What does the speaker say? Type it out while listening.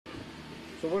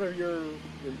So what are your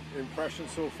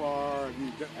impressions so far?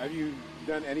 Have you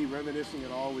done any reminiscing at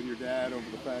all with your dad over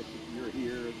the fact that you're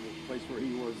here, the place where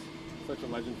he was such a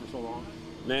legend for so long?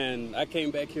 Man, I came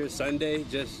back here Sunday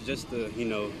just to,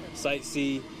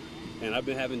 sightsee, and I've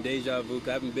been having deja vu.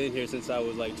 I haven't been here since I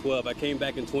was like 12. I came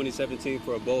back in 2017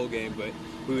 for a bowl game, but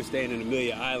we were staying in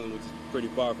Amelia Island, which is pretty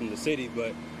far from the city,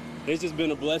 but it's just been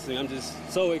a blessing. I'm just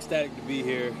so ecstatic to be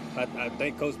here. I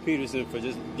thank Coach Peterson for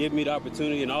just giving me the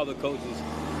opportunity, and all the coaches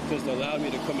just allowed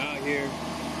me to come out here.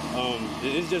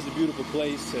 It's just a beautiful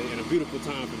place and a beautiful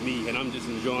time for me, and I'm just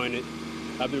enjoying it.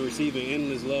 I've been receiving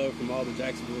endless love from all the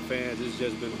Jacksonville fans. It's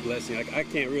just been a blessing. I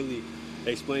can't really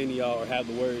explain to y'all or have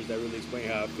the words that really explain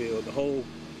how I feel. The whole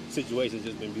situation's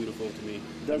just been beautiful to me.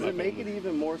 Does it make it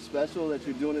even more special that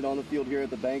you're doing it on the field here at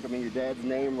the bank? I mean, your dad's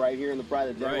name right here in the pride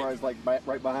of the Jaguars, like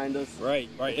right behind us. Right.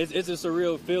 It's a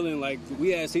surreal feeling. Like, we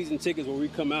had season tickets where we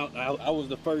come out. I was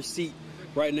the first seat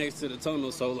right next to the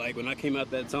tunnel. So, like, when I came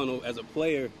out that tunnel as a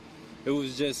player, it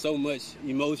was just so much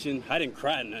emotion. I didn't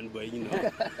cry nothing, but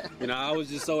I was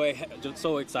just so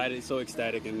excited, so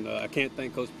ecstatic, and I can't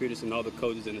thank Coach Peterson and all the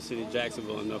coaches in the city of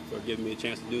Jacksonville enough for giving me a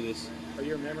chance to do this. Are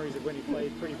your memories of when you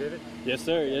played pretty vivid? Yes,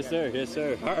 sir. Yes, sir. Yes,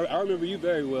 sir. I remember you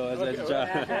very well as a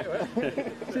child.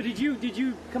 So did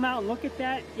you come out and look at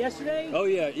that yesterday? Oh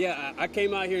yeah. I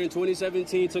came out here in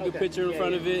 2017, took a picture in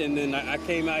front of it, and then I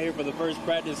came out here for the first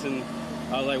practice, and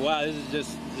I was like, wow, this is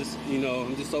just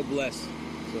I'm just so blessed.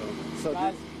 So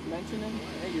guys mentioning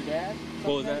your dad?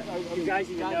 What was that? You guys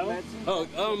even know?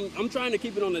 Oh, I'm trying to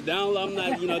keep it on the down low. I'm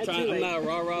not, I'm not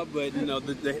rah-rah, but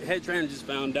the head trainer just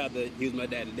found out that he was my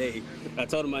dad today. I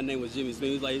told him my name was Jimmy Smith.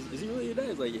 He was like, "Is he really your dad?" I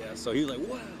was like, "Yeah." So he was like,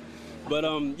 "Wow." But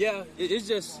it's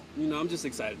just, I'm just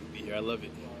excited to be here. I love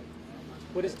it.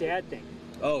 What does Dad think?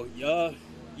 Oh,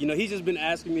 he's just been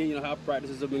asking me, how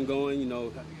practices have been going,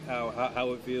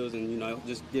 how it feels, and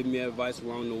just giving me advice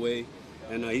along the way.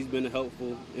 And he's been a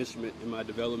helpful instrument in my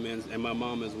development, and my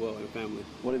mom as well, and family.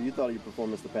 What have you thought of your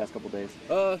performance the past couple days?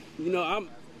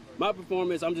 My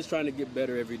performance, I'm just trying to get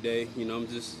better every day. I'm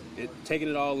just taking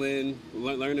it all in,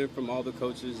 learning from all the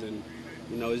coaches, and,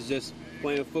 it's just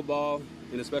playing football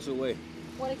in a special way.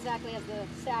 What exactly has the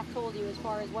staff told you as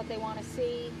far as what they want to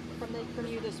see from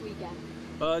you this weekend?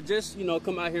 Just,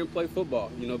 come out here and play football.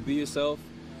 Be yourself,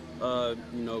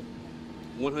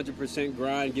 100%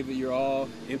 grind, give it your all,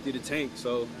 empty the tank.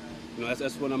 So,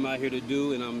 that's what I'm out here to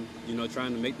do, and I'm,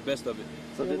 trying to make the best of it.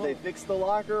 So did they fix the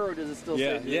locker, or does it still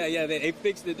say? Yeah. They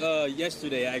fixed it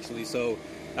yesterday, actually. So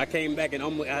I came back and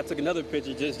I took another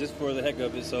picture just for the heck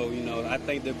of it. So, I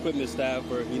thank the equipment staff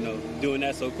for, doing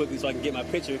that so quickly so I can get my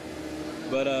picture.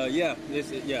 But,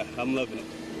 I'm loving it.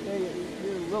 Yeah,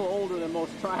 you're a little older than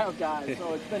most tryout guys,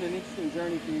 so it's been an interesting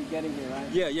journey for you getting here, right?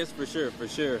 Yeah, yes, for sure.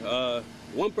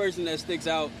 One person that sticks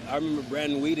out, I remember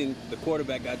Brandon Whedon, the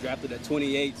quarterback, got drafted at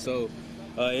 28, so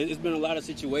it's been a lot of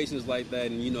situations like that,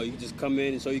 and, you just come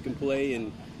in so you can play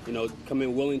and, come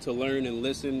in willing to learn and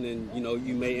listen, and,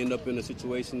 you may end up in a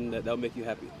situation that'll make you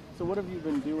happy. So what have you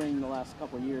been doing the last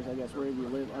couple of years, I guess? Where have you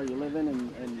live? Are you living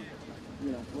and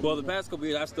Well, the past couple of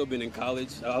years, I've still been in college.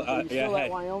 Are you still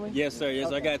at Wyoming? Yes, sir. Yes,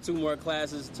 okay. I got 2 more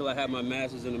classes until I have my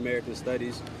master's in American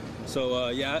Studies. So,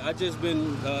 I just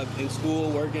been in school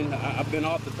working. I've been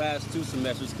off the past 2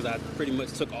 semesters because I pretty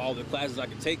much took all the classes I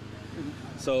could take.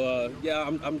 So,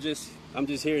 I'm just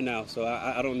here now. So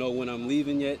I don't know when I'm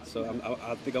leaving yet. So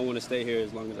I think I want to stay here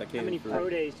as long as I can. How many pro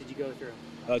days did you go through?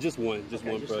 Just one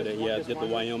pro day. Yeah, just the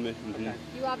Wyoming. Mm-hmm. Okay.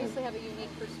 You obviously have a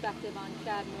unique perspective on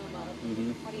Chad Muma.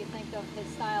 Mm-hmm. What do you think of his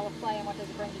style of play, and what does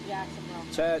it bring to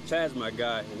Jacksonville? Chad's my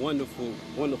guy.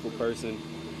 Wonderful person.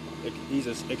 He's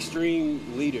an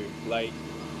extreme leader. Like,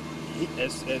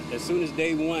 as soon as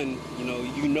day one,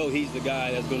 he's the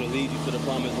guy that's going to lead you to the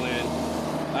promised land.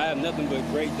 I have nothing but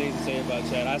great things to say about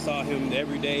Chad. I saw him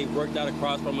every day, worked out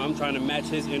across from him. I'm trying to match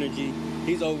his energy.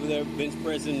 He's over there bench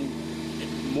pressing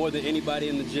more than anybody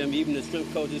in the gym, even the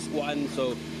strength coach is squatting.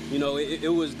 So,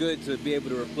 it was good to be able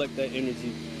to reflect that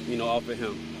energy, off of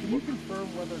him. Can you confirm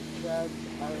whether Chad,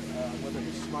 whether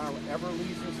his smile ever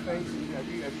leaves his face? Have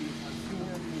you seen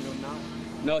him, not?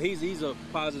 No, he's a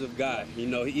positive guy.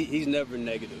 He's never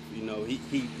negative.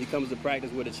 He comes to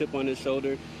practice with a chip on his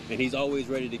shoulder, and he's always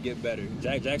ready to get better.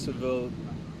 Jacksonville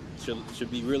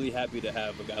should be really happy to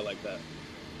have a guy like that.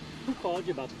 Who called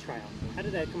you about the tryout? How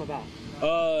did that come about?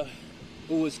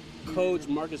 It was Coach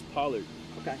Marcus Pollard.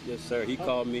 Okay. Yes, sir. He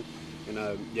called me, and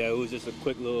it was just a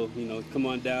quick little, come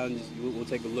on down, we'll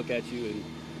take a look at you,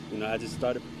 and I just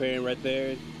started preparing right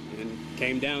there, and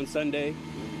came down Sunday,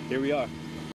 and here we are.